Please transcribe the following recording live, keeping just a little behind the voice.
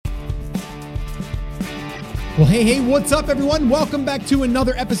Well, hey, what's up, everyone? Welcome back to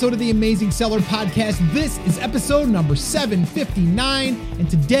another episode of the Amazing Seller Podcast. This is episode number 759, and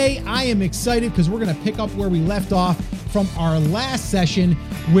today I am excited because we're going to pick up where we left off from our last session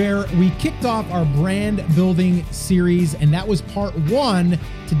where we kicked off our brand building series, and that was part one.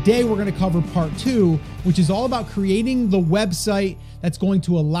 Today, we're going to cover part two, which is all about creating the website that's going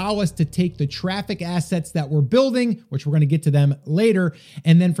to allow us to take the traffic assets that we're building, which we're going to get to them later,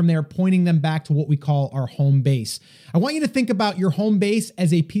 and then from there, pointing them back to what we call our home base. I want you to think about your home base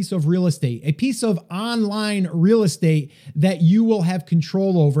as a piece of real estate, a piece of online real estate that you will have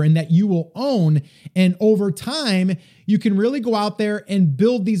control over and that you will own. And over time, you can really go out there and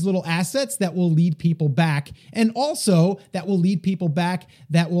build these little assets that will lead people back, and also that will lead people back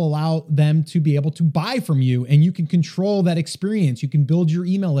that will allow them to be able to buy from you, and you can control that experience. You can build your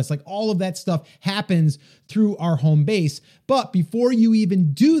email list. Like, all of that stuff happens through our home base. But before you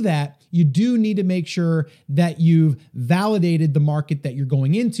even do that, you do need to make sure that you've validated the market that you're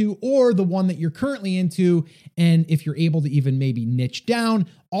going into or the one that you're currently into. And if you're able to even maybe niche down,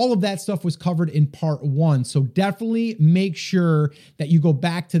 all of that stuff was covered in part one. So definitely make sure that you go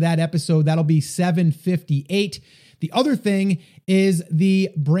back to that episode. That'll be 758. The other thing is the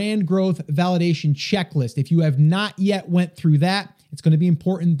brand growth validation checklist. If you have not yet went through that, it's going to be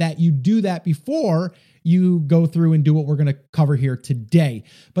important that you do that before you go through and do what we're going to cover here today.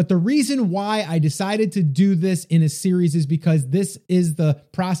 But the reason why I decided to do this in a series is because this is the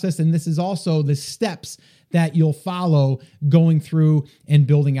process, and this is also the steps that you'll follow going through and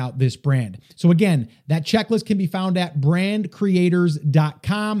building out this brand. So again, that checklist can be found at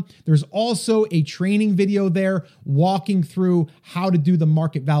brandcreators.com. There's also a training video there walking through how to do the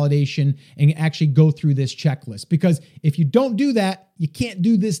market validation and actually go through this checklist. Because if you don't do that, you can't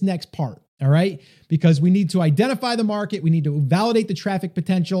do this next part. All right, because we need to identify the market, we need to validate the traffic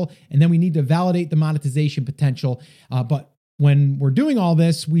potential, and then we need to validate the monetization potential. But when we're doing all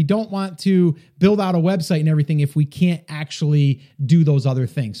this, we don't want to build out a website and everything if we can't actually do those other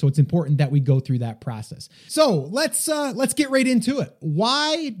things. So it's important that we go through that process. So let's get right into it.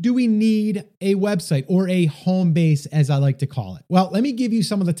 Why do we need a website, or a home base, as I like to call it? Well, let me give you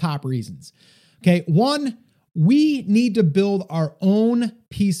some of the top reasons. Okay, one, we need to build our own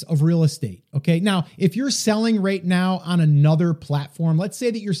piece of real estate. Okay. Now, if you're selling right now on another platform, let's say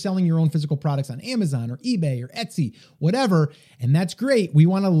that you're selling your own physical products on Amazon or eBay or Etsy, whatever, and that's great. We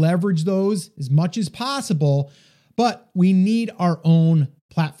want to leverage those as much as possible, but we need our own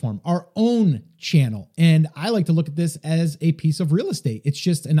platform, our own channel. And I like to look at this as a piece of real estate. It's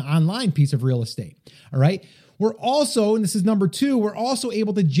just an online piece of real estate. All right. We're also, and this is number two, we're also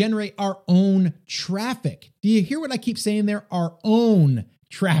able to generate our own traffic. Do you hear what I keep saying there? Our own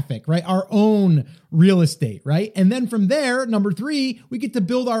traffic, right? Our own real estate, right? And then from there, number three, we get to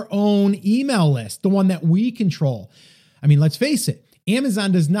build our own email list, the one that we control. I mean, let's face it,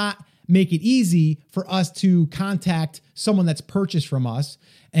 Amazon does not make it easy for us to contact someone that's purchased from us,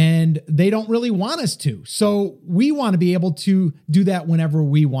 and they don't really want us to. So we want to be able to do that whenever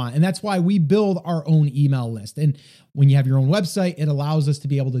we want. And that's why we build our own email list. And when you have your own website, it allows us to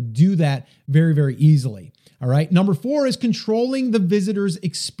be able to do that very, very easily. All right. Number four is controlling the visitor's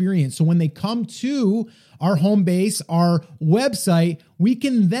experience. So when they come to our home base, our website, we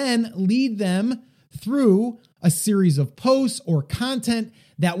can then lead them through a series of posts or content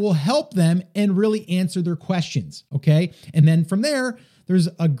that will help them and really answer their questions. Okay. And then from there, there's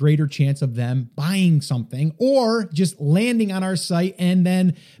a greater chance of them buying something or just landing on our site and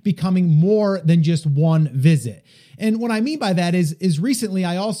then becoming more than just one visit. And what I mean by that is recently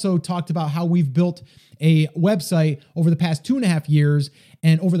I also talked about how we've built a website over the past 2.5 years.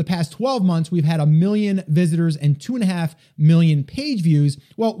 And over the past 12 months, we've had 1 million visitors and 2.5 million page views.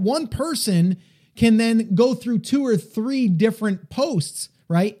 Well, one person can then go through 2 or 3 different posts,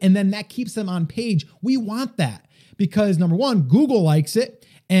 right? And then that keeps them on page. We want that because number one, Google likes it.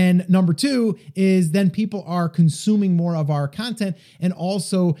 And number two is then people are consuming more of our content, and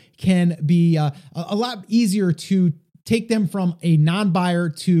also can be a lot easier to take them from a non-buyer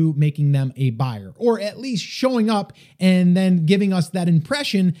to making them a buyer, or at least showing up and then giving us that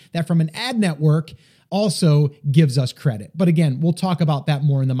impression that from an ad network also gives us credit. But again, we'll talk about that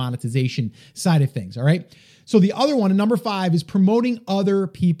more in the monetization side of things. All right. So the other one, and number 5, is promoting other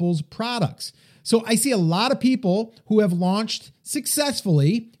people's products. So I see a lot of people who have launched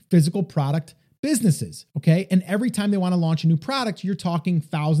successfully physical product businesses, okay? And every time they want to launch a new product, you're talking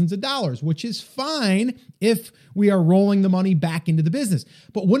thousands of dollars, which is fine if we are rolling the money back into the business.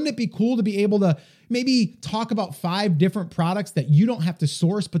 But wouldn't it be cool to be able to maybe talk about 5 different products that you don't have to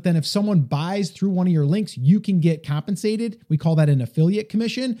source, but then if someone buys through one of your links, you can get compensated? We call that an affiliate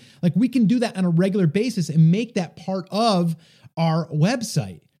commission. Like, we can do that on a regular basis and make that part of our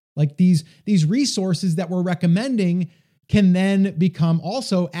website. Like, these resources that we're recommending can then become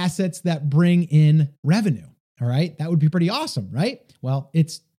also assets that bring in revenue. All right. That would be pretty awesome, right? Well,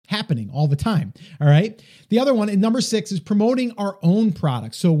 it's happening all the time. All right. The other one, and number 6, is promoting our own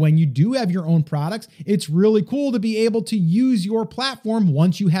products. So when you do have your own products, it's really cool to be able to use your platform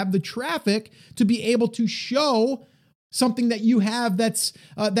once you have the traffic to be able to show something that you have that's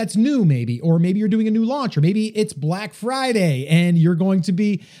new, maybe, or maybe you're doing a new launch, or maybe it's Black Friday and you're going to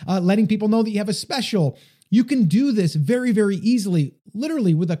be letting people know that you have a special. You can do this very, very easily,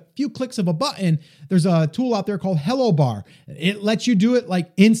 literally with a few clicks of a button. There's a tool out there called Hello Bar. It lets you do it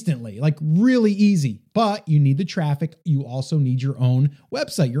like instantly, like really easy, but you need the traffic. You also need your own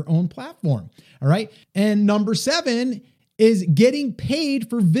website, your own platform. All right. And number 7 is getting paid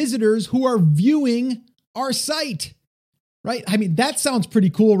for visitors who are viewing our site, right? I mean, that sounds pretty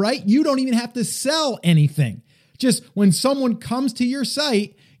cool, right? You don't even have to sell anything. Just when someone comes to your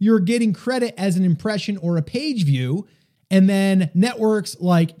site, you're getting credit as an impression or a page view. And then networks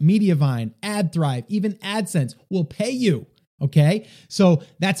like Mediavine, AdThrive, even AdSense will pay you. Okay. So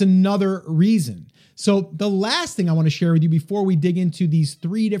that's another reason. So the last thing I want to share with you before we dig into these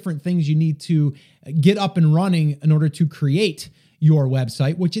 3 different things you need to get up and running in order to create your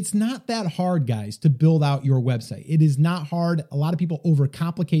website, which it's not that hard, guys, to build out your website. It is not hard. A lot of people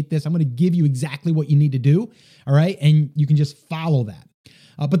overcomplicate this. I'm going to give you exactly what you need to do. All right. And you can just follow that.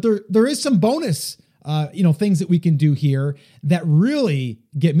 But there is some bonus, things that we can do here that really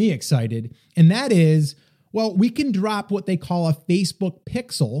get me excited. And that is, well, we can drop what they call a Facebook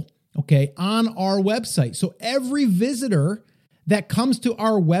pixel, okay, on our website. So every visitor that comes to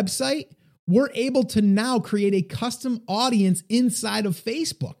our website, we're able to now create a custom audience inside of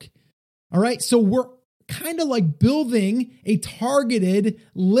Facebook. All right. So we're kind of like building a targeted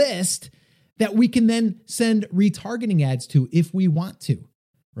list that we can then send retargeting ads to if we want to.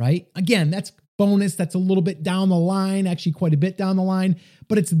 Right? Again, that's bonus. That's a little bit down the line, actually quite a bit down the line,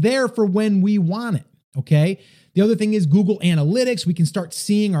 but it's there for when we want it. Okay. The other thing is Google Analytics. We can start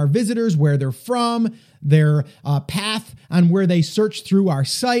seeing our visitors, where they're from, their path on where they search through our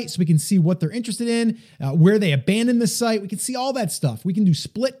site. So we can see what they're interested in, where they abandon the site. We can see all that stuff. We can do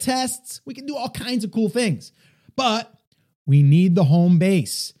split tests. We can do all kinds of cool things, but we need the home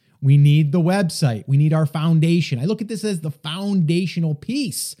base. We need the website. We need our foundation. I look at this as the foundational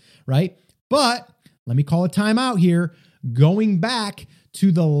piece, right? But let me call a timeout here. Going back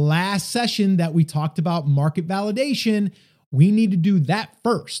to the last session that we talked about market validation, we need to do that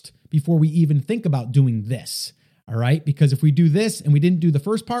first before we even think about doing this, all right? Because if we do this and we didn't do the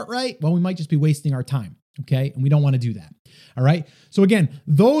first part right, well, we might just be wasting our time, okay? And we don't want to do that, all right? So again,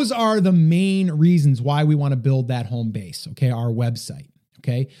 those are the main reasons why we want to build that home base, okay, our website.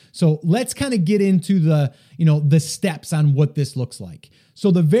 Okay. So let's kind of get into the steps on what this looks like.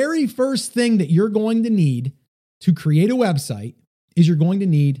 So the very first thing that you're going to need to create a website is you're going to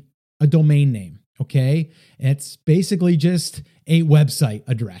need a domain name. Okay. It's basically just a website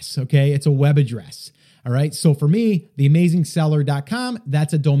address. Okay. It's a web address. All right. So for me, theamazingseller.com,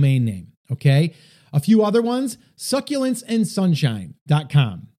 that's a domain name. Okay. A few other ones,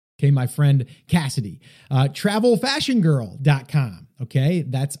 succulenceandsunshine.com. Okay, my friend Cassidy. Travelfashiongirl.com. Okay,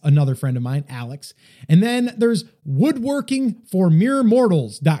 that's another friend of mine, Alex. And then there's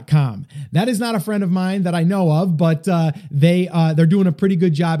woodworkingformeremortals.com. That is not a friend of mine that I know of, but they're doing a pretty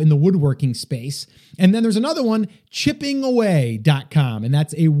good job in the woodworking space. And then there's another one, chippingaway.com, and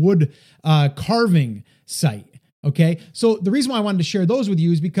that's a wood carving site. Okay, so the reason why I wanted to share those with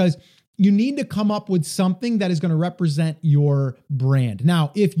you is because you need to come up with something that is going to represent your brand.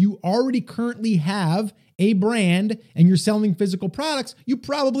 Now, if you already currently have a brand and you're selling physical products, you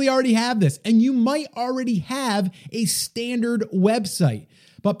probably already have this, and you might already have a standard website.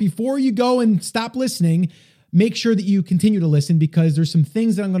 But before you go and stop listening, make sure that you continue to listen, because there's some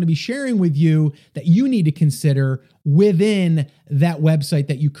things that I'm going to be sharing with you that you need to consider within that website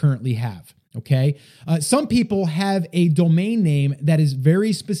that you currently have. Okay. Some people have a domain name that is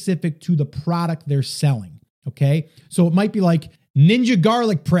very specific to the product they're selling. Okay. So it might be like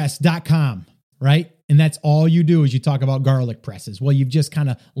ninjagarlicpress.com, right? And that's all you do is you talk about garlic presses. Well, you've just kind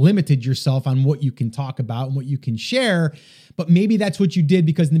of limited yourself on what you can talk about and what you can share. But maybe that's what you did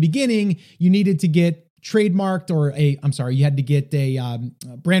because in the beginning you needed to get trademarked you had to get a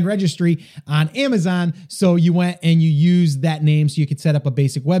brand registry on Amazon. So you went and you used that name so you could set up a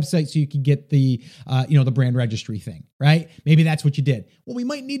basic website so you could get the brand registry thing, right? Maybe that's what you did. Well, we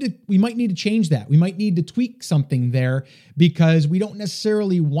might need to change that. We might need to tweak something there because we don't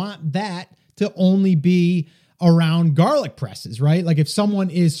necessarily want that to only be around garlic presses, right? Like if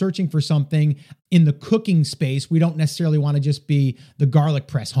someone is searching for something in the cooking space, we don't necessarily want to just be the garlic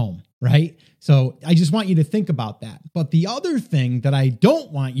press home, right? So I just want you to think about that. But the other thing that I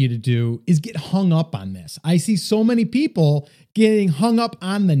don't want you to do is get hung up on this. I see so many people getting hung up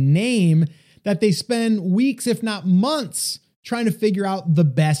on the name that they spend weeks, if not months, trying to figure out the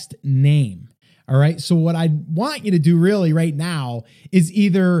best name. All right. So what I want you to do really right now is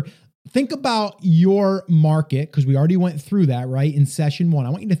either think about your market, because we already went through that, right? In session 1, I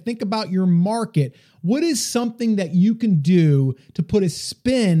want you to think about your market. What is something that you can do to put a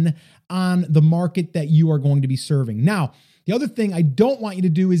spin on the market that you are going to be serving? Now, the other thing I don't want you to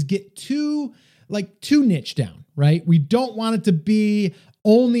do is get too niche down, right? We don't want it to be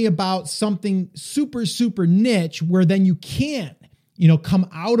only about something super, super niche where then you can't, come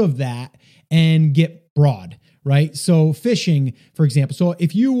out of that and get broad. Right? So fishing, for example. So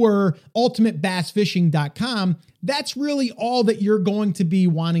if you were ultimatebassfishing.com, that's really all that you're going to be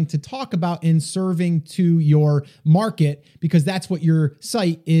wanting to talk about in serving to your market, because that's what your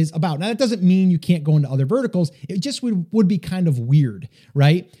site is about. Now, that doesn't mean you can't go into other verticals. It just would be kind of weird,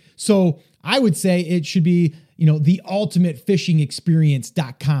 right? So I would say it should be, the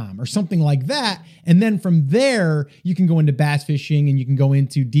ultimatefishingexperience.com or something like that. And then from there, you can go into bass fishing and you can go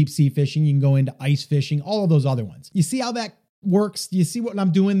into deep sea fishing. You can go into ice fishing, all of those other ones. You see how that works? Do you see what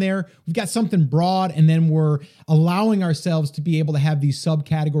I'm doing there? We've got something broad, and then we're allowing ourselves to be able to have these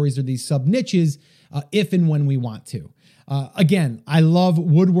subcategories or these sub niches if and when we want to. Again, I love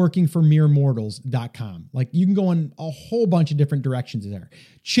woodworkingformeremortals.com. Like you can go in a whole bunch of different directions there.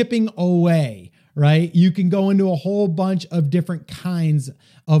 Chipping away, right? You can go into a whole bunch of different kinds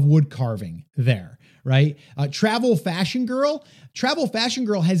of wood carving there, right? Travel Fashion Girl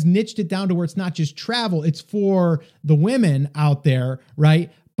has niched it down to where it's not just travel, it's for the women out there,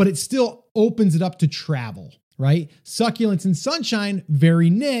 right? But it still opens it up to travel, right? Succulents and Sunshine, very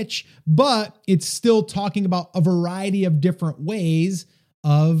niche, but it's still talking about a variety of different ways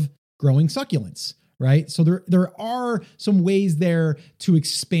of growing succulents, right? So there are some ways there to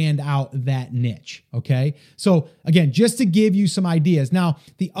expand out that niche, okay? So again, just to give you some ideas. Now,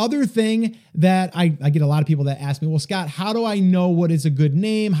 the other thing that I get a lot of people that ask me, well, Scott, how do I know what is a good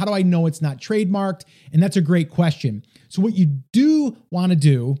name? How do I know it's not trademarked? And that's a great question. So what you do want to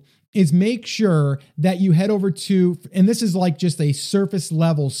do is make sure that you head over to, and this is like just a surface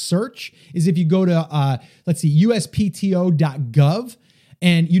level search, is if you go to, uspto.gov,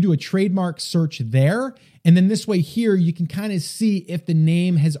 and you do a trademark search there. And then this way here, you can kind of see if the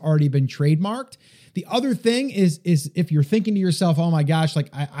name has already been trademarked. The other thing is if you're thinking to yourself, oh my gosh, like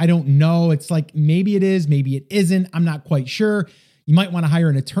I don't know. It's like, maybe it is, maybe it isn't. I'm not quite sure. You might want to hire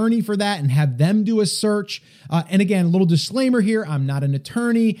an attorney for that and have them do a search. And again, a little disclaimer here, I'm not an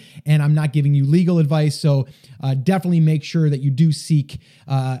attorney and I'm not giving you legal advice. So definitely make sure that you do seek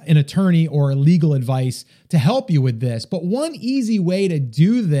an attorney or legal advice to help you with this. But one easy way to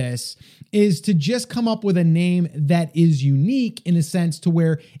do this is to just come up with a name that is unique in a sense to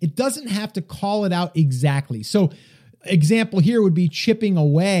where it doesn't have to call it out exactly. So example here would be chipping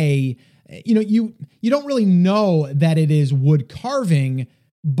away. You don't really know that it is wood carving,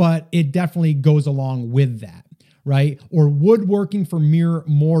 but it definitely goes along with that, right? Or woodworking for mere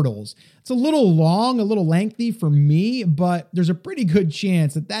mortals. It's a little long, a little lengthy for me, but there's a pretty good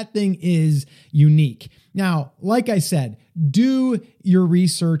chance that that thing is unique. Now, like I said, do your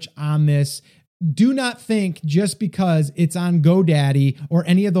research on this. Do not think just because it's on GoDaddy or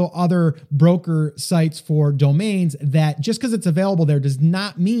any of the other broker sites for domains that just because it's available there does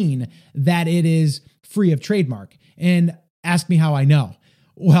not mean that it is free of trademark. And ask me how I know.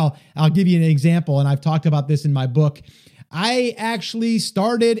 Well, I'll give you an example, and I've talked about this in my book. I actually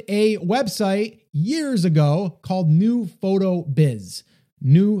started a website years ago called New Photo Biz.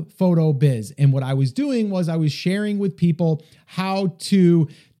 And what I was doing was I was sharing with people how to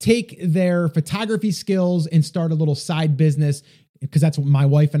take their photography skills and start a little side business, because that's what my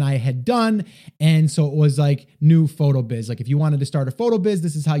wife and I had done. And so it was like New Photo Biz. Like if you wanted to start a photo biz,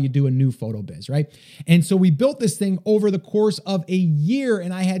 this is how you do a new photo biz, right? And so we built this thing over the course of a year,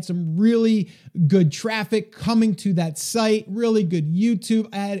 and I had some really good traffic coming to that site, really good YouTube.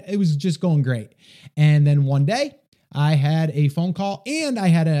 It was just going great. And then one day, I had a phone call and I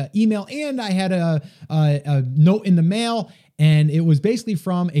had an email and I had a note in the mail, And it was basically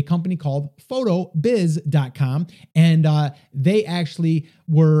from a company called photobiz.com. And they actually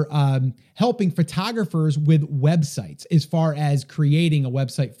were helping photographers with websites as far as creating a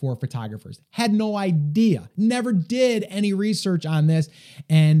website for photographers. Had no idea, never did any research on this.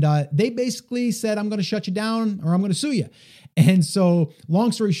 And they basically said, I'm going to shut you down or I'm going to sue you. And so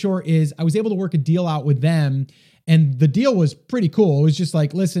long story short is I was able to work a deal out with them. And the deal was pretty cool. It was just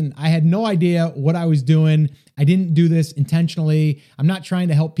like, listen, I had no idea what I was doing. I didn't do this intentionally. I'm not trying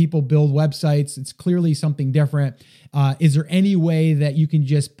to help people build websites. It's clearly something different. Is there any way that you can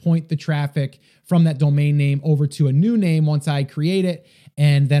just point the traffic from that domain name over to a new name once I create it,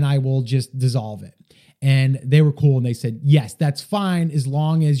 and then I will just dissolve it? And they were cool. And they said, yes, that's fine as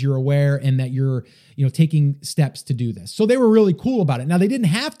long as you're aware and that you're, taking steps to do this. So they were really cool about it. Now they didn't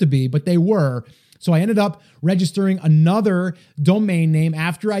have to be, but they were. So I ended up registering another domain name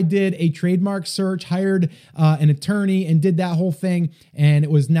after I did a trademark search, hired an attorney and did that whole thing. And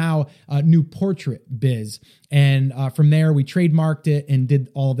it was now New Portrait Biz. And from there, we trademarked it and did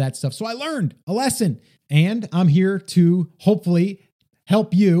all of that stuff. So I learned a lesson, and I'm here to hopefully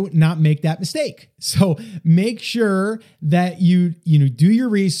help you not make that mistake. So make sure that you do your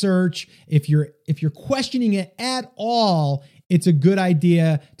research. If you're questioning it at all, it's a good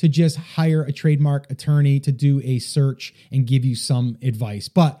idea to just hire a trademark attorney to do a search and give you some advice.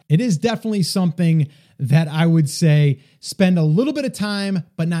 But it is definitely something that I would say spend a little bit of time,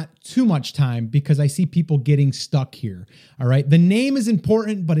 but not too much time, because I see people getting stuck here. All right. The name is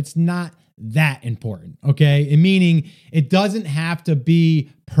important, but it's not that important. Okay. And meaning it doesn't have to be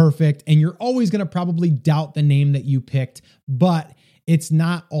perfect, and you're always going to probably doubt the name that you picked, but it's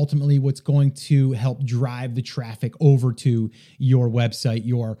not ultimately what's going to help drive the traffic over to your website,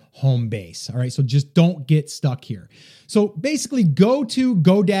 your home base. All right. So just don't get stuck here. So basically go to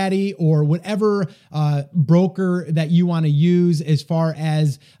GoDaddy or whatever broker that you want to use as far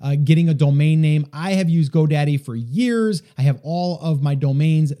as getting a domain name. I have used GoDaddy for years. I have all of my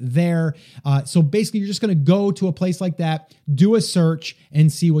domains there. So basically you're just going to go to a place like that, do a search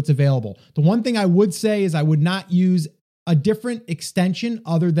and see what's available. The one thing I would say is I would not use a different extension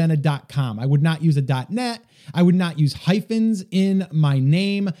other than a .com. I would not use a .net. I would not use hyphens in my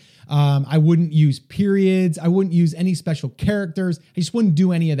name. I wouldn't use periods. I wouldn't use any special characters. I just wouldn't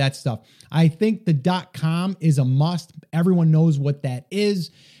do any of that stuff. I think the .com is a must. Everyone knows what that is.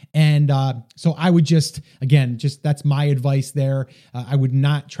 And so I would that's my advice there. I would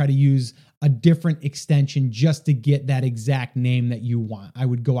not try to use a different extension just to get that exact name that you want. I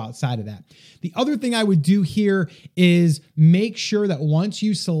would go outside of that. The other thing I would do here is make sure that once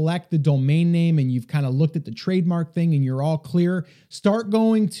you select the domain name and you've kind of looked at the trademark thing and you're all clear, start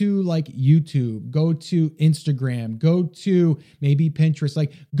going to like YouTube, go to Instagram, go to maybe Pinterest,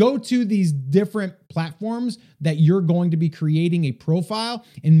 like go to these different platforms that you're going to be creating a profile,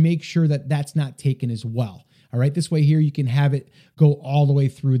 and make sure that that's not taken as well. All right. This way here, you can have it go all the way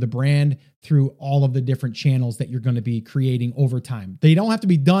through the brand, through all of the different channels that you're going to be creating over time. They don't have to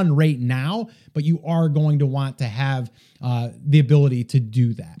be done right now, but you are going to want to have the ability to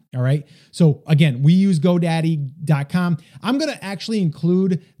do that. All right. So again, we use GoDaddy.com. I'm going to actually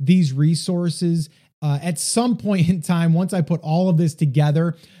include these resources at some point in time. Once I put all of this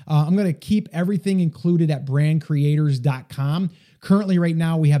together, I'm going to keep everything included at brandcreators.com. Currently, right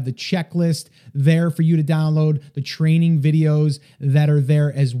now, we have the checklist there for you to download, the training videos that are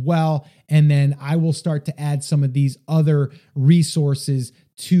there as well. And then I will start to add some of these other resources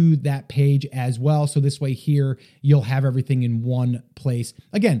to that page as well. So this way here, you'll have everything in one place.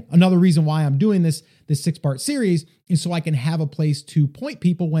 Again, another reason why I'm doing this 6-part series is so I can have a place to point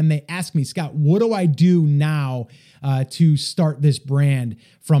people when they ask me, Scott, what do I do now to start this brand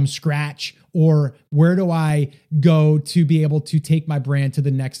from scratch? Or where do I go to be able to take my brand to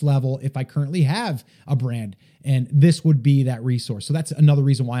the next level if I currently have a brand? And this would be that resource. So that's another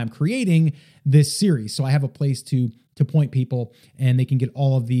reason why I'm creating this series. So I have a place to point people, and they can get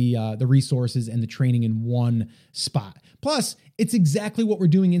all of the resources and the training in one spot. Plus, it's exactly what we're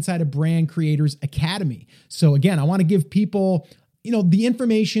doing inside of Brand Creators Academy. So again, I want to give people the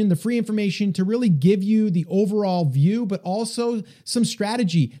information, the free information to really give you the overall view, but also some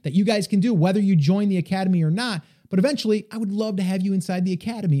strategy that you guys can do, whether you join the academy or not. But eventually, I would love to have you inside the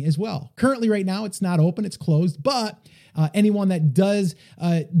academy as well. Currently, right now, it's not open, it's closed, but anyone that does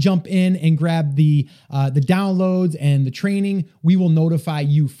jump in and grab the downloads and the training, we will notify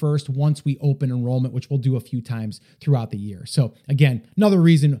you first once we open enrollment, which we'll do a few times throughout the year. So again, another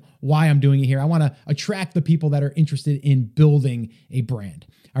reason why I'm doing it here. I want to attract the people that are interested in building a brand.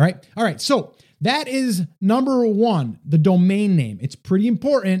 All right. So that is number one, the domain name. It's pretty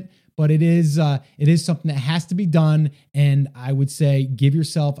important, but it is something that has to be done. And I would say give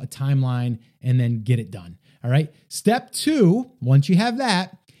yourself a timeline and then get it done. All right. Step 2, once you have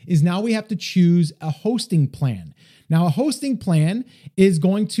that, is now we have to choose a hosting plan. Now, a hosting plan is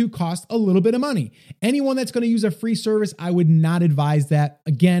going to cost a little bit of money. Anyone that's going to use a free service, I would not advise that.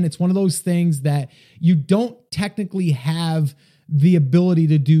 Again, it's one of those things that you don't technically have the ability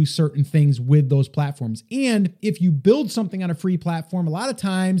to do certain things with those platforms. And if you build something on a free platform, a lot of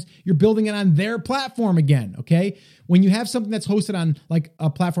times you're building it on their platform again, okay? When you have something that's hosted on like a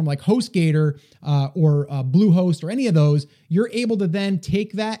platform like HostGator or Bluehost or any of those, you're able to then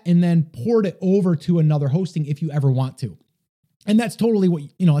take that and then port it over to another hosting if you ever want to. And that's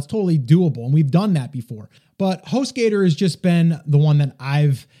totally it's totally doable. And we've done that before. But HostGator has just been the one that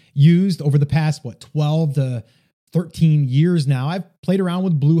I've used over the past, 12 to 13 years now. I've played around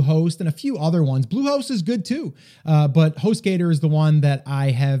with Bluehost and a few other ones. Bluehost is good too, but HostGator is the one that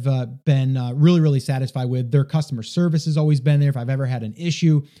I have been really, really satisfied with. Their customer service has always been there. If I've ever had an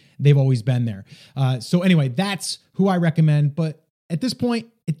issue, they've always been there. So anyway, that's who I recommend. But at this point,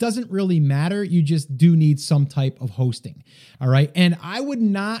 it doesn't really matter. You just do need some type of hosting. All right. And I would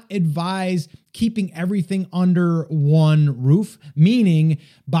not advise keeping everything under one roof, meaning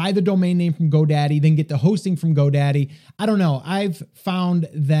buy the domain name from GoDaddy, then get the hosting from GoDaddy. I don't know. I've found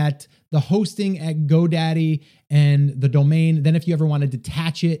that the hosting at GoDaddy and the domain, then if you ever want to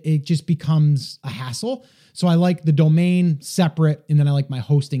detach it, it just becomes a hassle. So I like the domain separate, and then I like my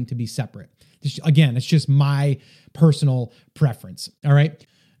hosting to be separate. Again, it's just my personal preference. All right.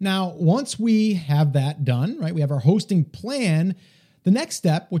 Now, once we have that done, right, we have our hosting plan. The next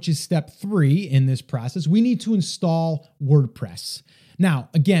step, which is step 3 in this process, we need to install WordPress. Now,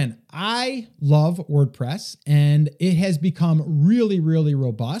 again, I love WordPress and it has become really, really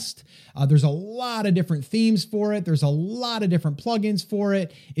robust. There's a lot of different themes for it. There's a lot of different plugins for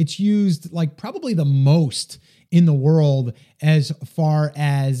it. It's used like probably the most in the world as far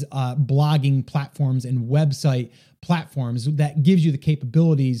as blogging platforms and website platforms that gives you the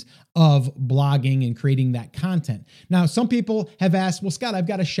capabilities of blogging and creating that content. Now, some people have asked, well, Scott, I've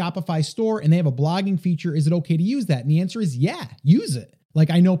got a Shopify store and they have a blogging feature. Is it okay to use that? And the answer is, yeah, use it.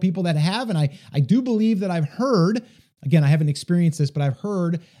 Like I know people that have, and I do believe that I've heard, again, I haven't experienced this, but I've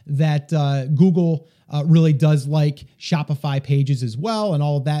heard that Google really does like Shopify pages as well and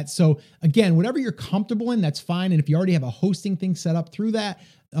all of that. So again, whatever you're comfortable in, that's fine. And if you already have a hosting thing set up through that,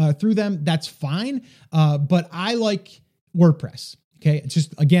 through them, that's fine. But I like WordPress. Okay. It's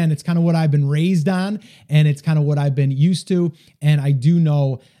just, again, it's kind of what I've been raised on and it's kind of what I've been used to. And I do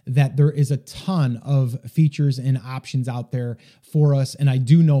know that there is a ton of features and options out there for us. And I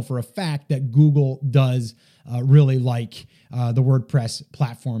do know for a fact that Google does really like the WordPress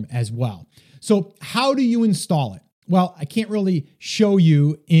platform as well. So how do you install it? Well, I can't really show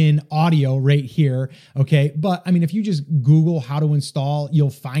you in audio right here, okay? But I mean, if you just Google how to install,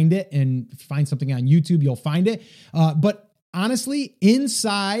 you'll find it, and if you find something on YouTube, you'll find it. But honestly,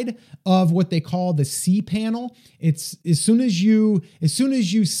 inside of what they call the cPanel, it's as soon as you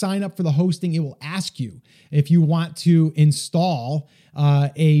sign up for the hosting, it will ask you if you want to install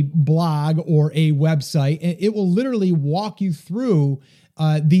a blog or a website. It will literally walk you through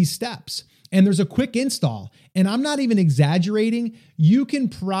these steps. And there's a quick install. And I'm not even exaggerating. You can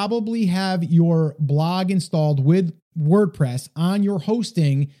probably have your blog installed with WordPress on your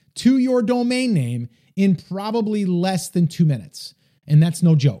hosting to your domain name in probably less than 2 minutes. And that's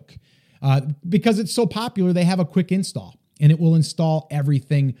no joke. Because it's so popular, they have a quick install and it will install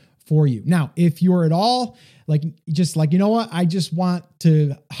everything for you. Now, if you're at all just like, you know what, I just want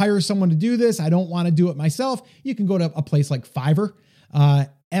to hire someone to do this, I don't want to do it myself, you can go to a place like Fiverr.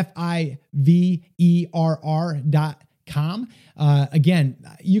 Fiverr.com. Again,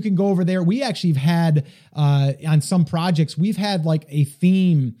 you can go over there. We actually have had, on some projects, we've had like a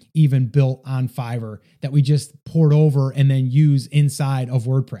theme even built on Fiverr that we just poured over and then use inside of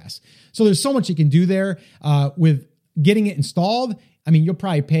WordPress. So there's so much you can do there, with getting it installed. I mean, you'll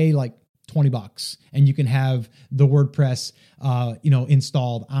probably pay like $20 and you can have the WordPress,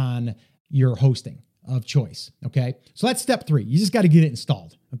 installed on your hosting of choice. Okay. So that's step 3. You just got to get it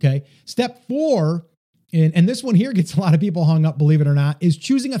installed. Okay. Step 4, and this one here gets a lot of people hung up, believe it or not, is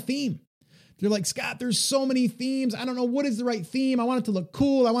choosing a theme. They're like, Scott, there's so many themes. I don't know what is the right theme. I want it to look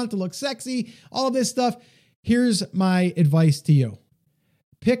cool. I want it to look sexy, all of this stuff. Here's my advice to you.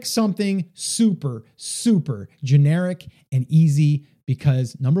 Pick something super, super generic and easy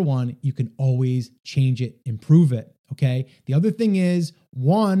because number one, you can always change it, improve it. Okay. The other thing is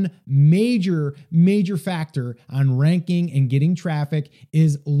one major factor on ranking and getting traffic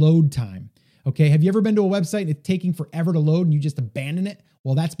is load time. Okay. Have you ever been to a website and it's taking forever to load and you just abandon it?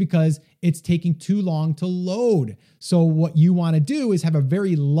 Well, that's because it's taking too long to load. So what you want to do is have a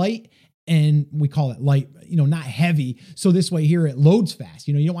very light, and we call it light, not heavy. So this way here, it loads fast.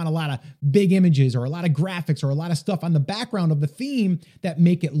 You don't want a lot of big images or a lot of graphics or a lot of stuff on the background of the theme that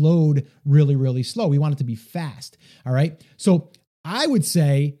make it load really, really slow. We want it to be fast. All right. So I would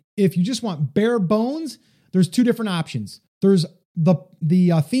say if you just want bare bones, there's two different options. There's the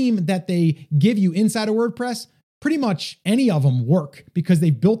theme that they give you inside of WordPress. Pretty much any of them work because they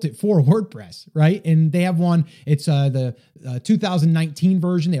built it for WordPress, right? And they have one, it's the 2019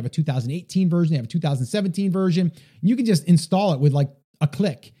 version. They have a 2018 version. They have a 2017 version. You can just install it with like a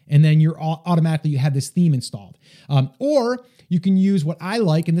click, and then you have this theme installed. Or you can use what I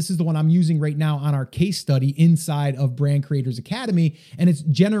like, and this is the one I'm using right now on our case study inside of Brand Creators Academy, and it's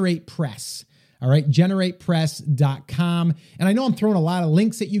GeneratePress. All right, generatepress.com. And I know I'm throwing a lot of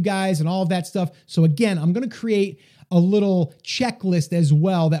links at you guys and all of that stuff. So again, I'm going to create a little checklist as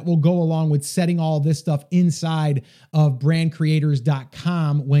well that will go along with setting all this stuff inside of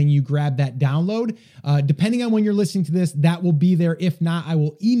brandcreators.com when you grab that download. Depending on when you're listening to this, that will be there. If not, I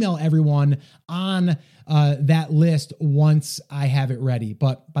will email everyone on that list once I have it ready.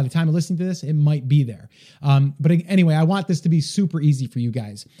 But by the time I'm listening to this, it might be there. But anyway, I want this to be super easy for you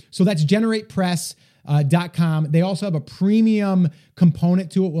guys. So that's generatepress.com. They also have a premium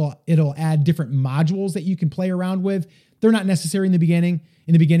component to it. Well, it'll add different modules that you can play around with. They're not necessary in the beginning.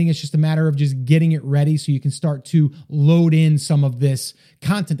 In the beginning, it's just a matter of just getting it ready so you can start to load in some of this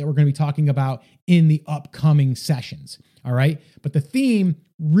content that we're going to be talking about in the upcoming sessions. All right. But the theme,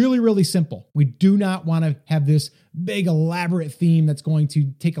 really, really simple. We do not want to have this big elaborate theme that's going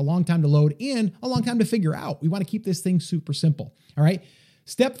to take a long time to load and a long time to figure out. We want to keep this thing super simple. All right.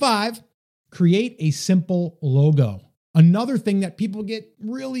 Step 5, create a simple logo. Another thing that people get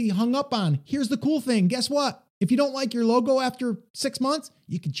really hung up on. Here's the cool thing. Guess what? If you don't like your logo after 6 months,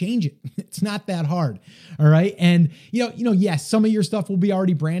 you can change it. It's not that hard. All right. And yes, some of your stuff will be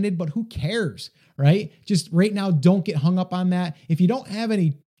already branded, but who cares? Right? Just right now, don't get hung up on that. If you don't have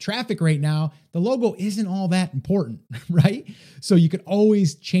any traffic right now, the logo isn't all that important, right? So you could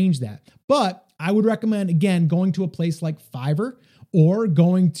always change that. But I would recommend, again, going to a place like Fiverr or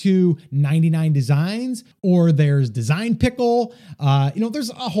going to 99 Designs, or there's Design Pickle.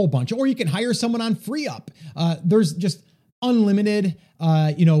 There's a whole bunch, or you can hire someone on FreeUp. There's just unlimited,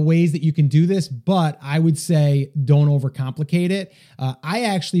 ways that you can do this, but I would say don't overcomplicate it. I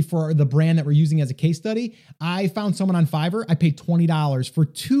actually, for the brand that we're using as a case study, I found someone on Fiverr. I paid $20 for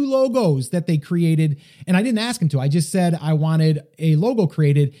 2 logos that they created, and I didn't ask them to. I just said I wanted a logo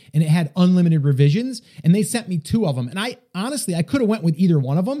created, and it had unlimited revisions, and they sent me 2 of them. And I could have went with either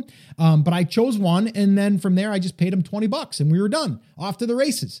one of them, but I chose one, and then from there, I just paid them $20, and we were done. Off to the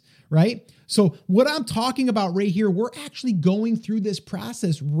races, right? So what I'm talking about right here, we're actually going through this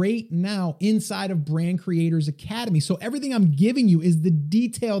process right now inside of Brand Creators Academy. So everything I'm giving you is the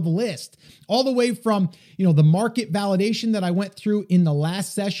detailed list, all the way from, the market validation that I went through in the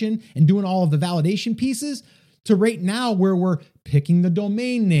last session and doing all of the validation pieces, to right now where we're picking the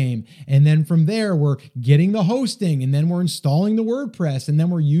domain name. And then from there, we're getting the hosting, and then we're installing the WordPress, and then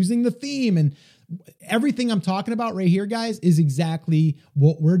we're using the theme. And everything I'm talking about right here, guys, is exactly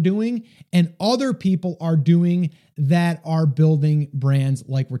what we're doing and other people are doing that are building brands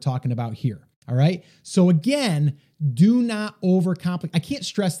like we're talking about here. All right. So again, do not overcomplicate. I can't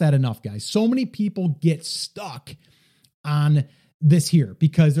stress that enough, guys. So many people get stuck on this here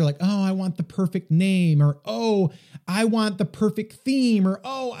because they're like, oh, I want the perfect name, or, oh, I want the perfect theme, or,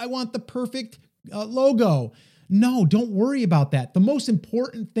 oh, I want the perfect logo. No, don't worry about that. The most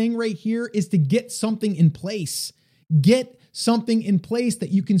important thing right here is to get something in place. Get something in place that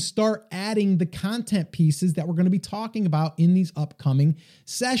you can start adding the content pieces that we're going to be talking about in these upcoming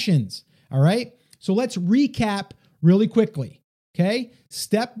sessions. All right. So let's recap really quickly. Okay.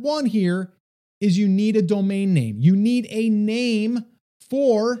 Step 1 here is you need a domain name. You need a name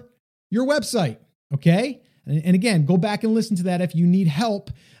for your website. Okay. And again, go back and listen to that if you need help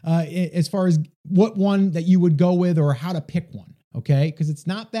as far as what one that you would go with or how to pick one. Okay. Because it's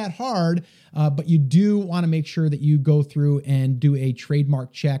not that hard, but you do want to make sure that you go through and do a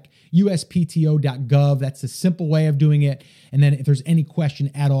trademark check, uspto.gov. That's a simple way of doing it. And then if there's any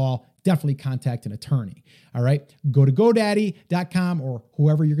question at all, definitely contact an attorney. All right. Go to GoDaddy.com or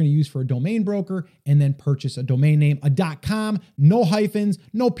whoever you're going to use for a domain broker, and then purchase a domain name, a .com, no hyphens,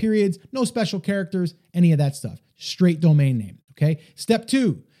 no periods, no special characters, any of that stuff. Straight domain name. Okay. Step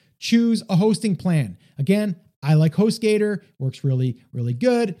 2, choose a hosting plan. Again, I like HostGator, works really, really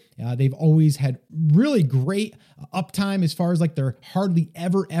good. They've always had really great uptime as far as like they're hardly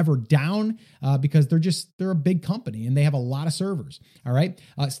ever down because they're a big company and they have a lot of servers. All right.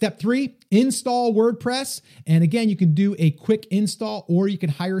 Step 3, install WordPress. And again, you can do a quick install or you can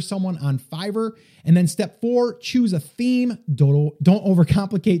hire someone on Fiverr. And then step 4, choose a theme. Don't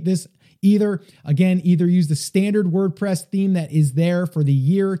overcomplicate this either. Again, either use the standard WordPress theme that is there for the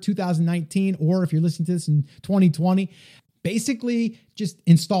year 2019, or if you're listening to this in 2020, basically just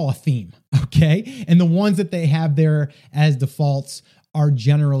install a theme, okay? And the ones that they have there as defaults are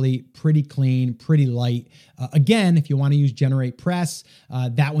generally pretty clean, pretty light. Again, if you want to use Generate Press,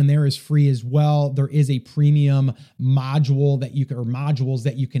 that one there is free as well. There is a premium module that you can, or modules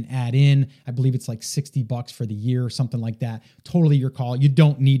that you can add in. I believe it's like $60 for the year or something like that. Totally your call. You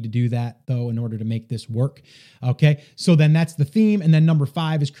don't need to do that though in order to make this work. Okay. So then that's the theme. And then number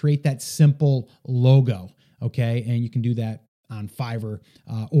 5 is create that simple logo. Okay. And you can do that on Fiverr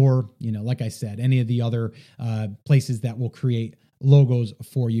or, like I said, any of the other places that will create logos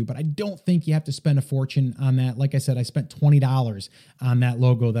for you, but I don't think you have to spend a fortune on that. Like I said, I spent $20 on that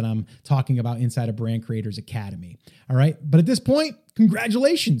logo that I'm talking about inside of Brand Creators Academy. All right. But at this point,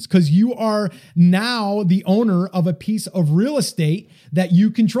 congratulations, because you are now the owner of a piece of real estate that you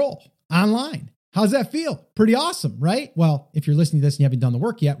control online. How's that feel? Pretty awesome, right? Well, if you're listening to this and you haven't done the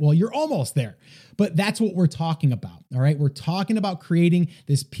work yet, well, you're almost there. But that's what we're talking about, all right? We're talking about creating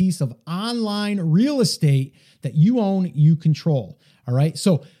this piece of online real estate that you own, you control, all right?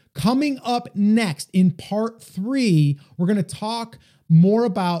 So coming up next in part 3, we're going to talk more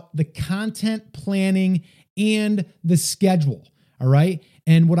about the content planning and the schedule, all right?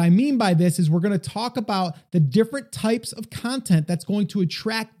 And what I mean by this is we're going to talk about the different types of content that's going to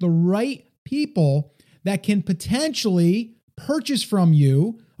attract the right people that can potentially purchase from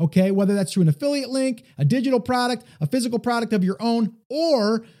you, okay? Whether that's through an affiliate link, a digital product, a physical product of your own,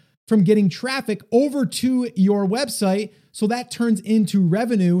 or from getting traffic over to your website. So that turns into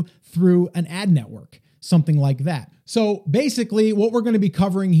revenue through an ad network, something like that. So basically what we're going to be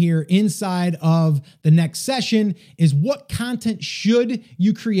covering here inside of the next session is what content should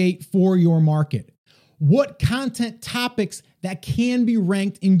you create for your market? What content topics that can be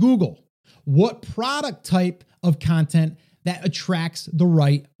ranked in Google? What product type of content that attracts the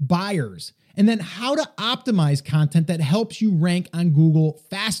right buyers? And then how to optimize content that helps you rank on Google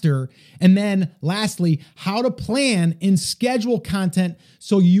faster. And then lastly, how to plan and schedule content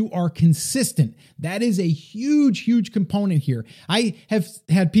so you are consistent. That is a huge component here. I have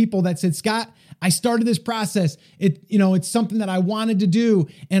had people that said, Scott, I started this process. It's something that I wanted to do.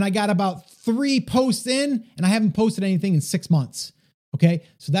 And I got about 3 posts in and I haven't posted anything in 6 months. Okay.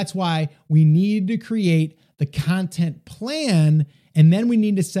 So that's why we need to create the content plan, and then we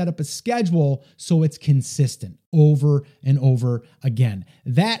need to set up a schedule so it's consistent over and over again.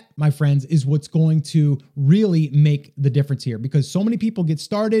 That, my friends, is what's going to really make the difference here, because so many people get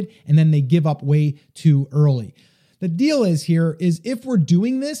started and then they give up way too early. The deal is here is if we're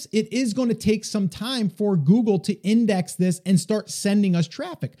doing this, it is going to take some time for Google to index this and start sending us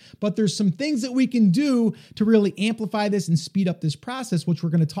traffic. But there's some things that we can do to really amplify this and speed up this process, which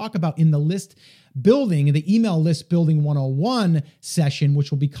we're going to talk about in the list building, the email list building 101 session, which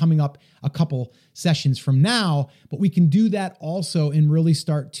will be coming up a couple sessions from now. But we can do that also and really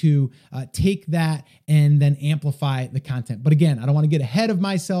start to take that and then amplify the content. But again, I don't want to get ahead of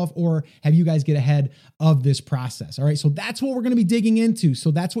myself or have you guys get ahead of this process. All right. So that's what we're going to be digging into.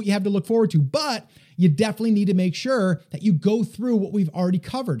 So that's what you have to look forward to. But you definitely need to make sure that you go through what we've already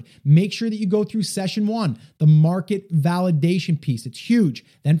covered. Make sure that you go through session 1, the market validation piece. It's huge.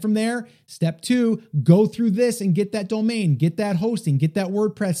 Then from there, step 2, go through this and get that domain, get that hosting, get that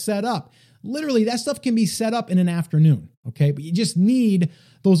WordPress set up. Literally, that stuff can be set up in an afternoon, okay? But you just need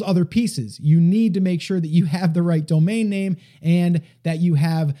those other pieces. You need to make sure that you have the right domain name and that you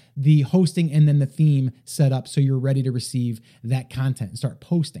have the hosting and then the theme set up so you're ready to receive that content and start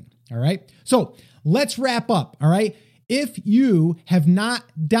posting, all right? So let's wrap up, all right? If you have not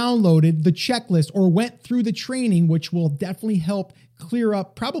downloaded the checklist or went through the training, which will definitely help clear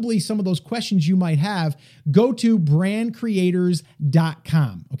up probably some of those questions you might have, go to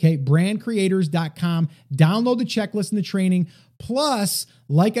brandcreators.com. Okay, brandcreators.com. Download the checklist and the training. Plus,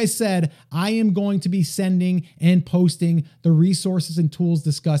 like I said, I am going to be sending and posting the resources and tools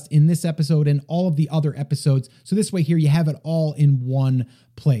discussed in this episode and all of the other episodes. So this way here, you have it all in one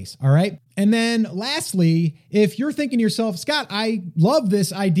place. All right. And then lastly, if you're thinking to yourself, Scott, I love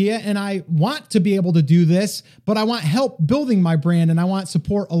this idea and I want to be able to do this, but I want help building my brand and I want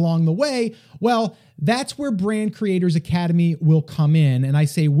support along the way, well, that's where Brand Creators Academy will come in. And I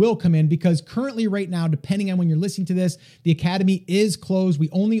say will come in because currently right now, depending on when you're listening to this, the Academy is closed. We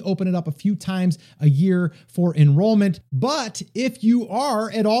only open it up a few times a year for enrollment. But if you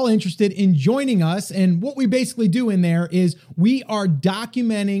are at all interested in joining us, and what we basically do in there is we are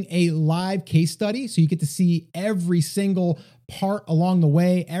documenting a live case study. So you get to see every single part along the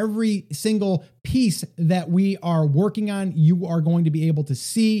way, every single piece that we are working on, you are going to be able to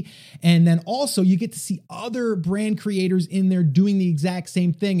see. And then also you get to see other brand creators in there doing the exact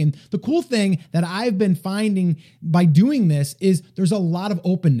same thing. And the cool thing that I've been finding by doing this is there's a lot of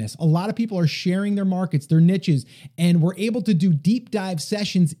openness. A lot of people are sharing their markets, their niches, and we're able to do deep dive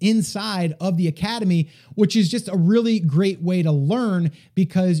sessions inside of the Academy, which is just a really great way to learn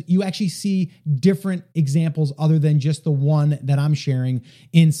because you actually see different examples other than just the one that I'm sharing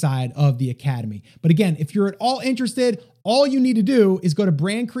inside of the Academy. But again, if you're at all interested, all you need to do is go to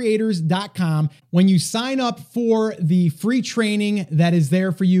brandcreators.com. When you sign up for the free training that is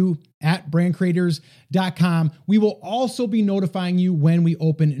there for you at brandcreators.com, we will also be notifying you when we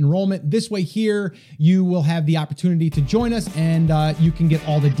open enrollment. This way here, you will have the opportunity to join us and you can get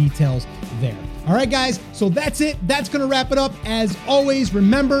all the details there. All right, guys, so that's it. That's going to wrap it up. As always,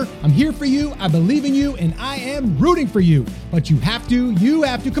 remember, I'm here for you. I believe in you and I am rooting for you, but you have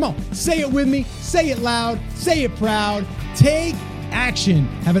to, come on, say it with me, say it loud, say it proud, take action.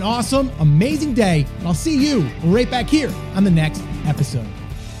 Have an awesome, amazing day. And I'll see you right back here on the next episode.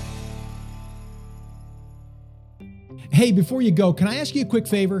 Hey, before you go, can I ask you a quick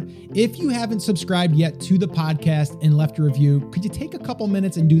favor? If you haven't subscribed yet to the podcast and left a review, could you take a couple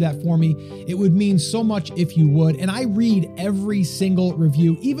minutes and do that for me? It would mean so much if you would. And I read every single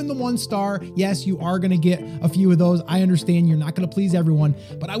review, even the 1-star. Yes, you are going to get a few of those. I understand you're not going to please everyone,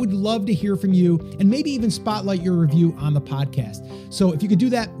 but I would love to hear from you and maybe even spotlight your review on the podcast. So if you could do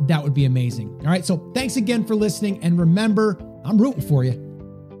that, that would be amazing. All right. So thanks again for listening. And remember, I'm rooting for you.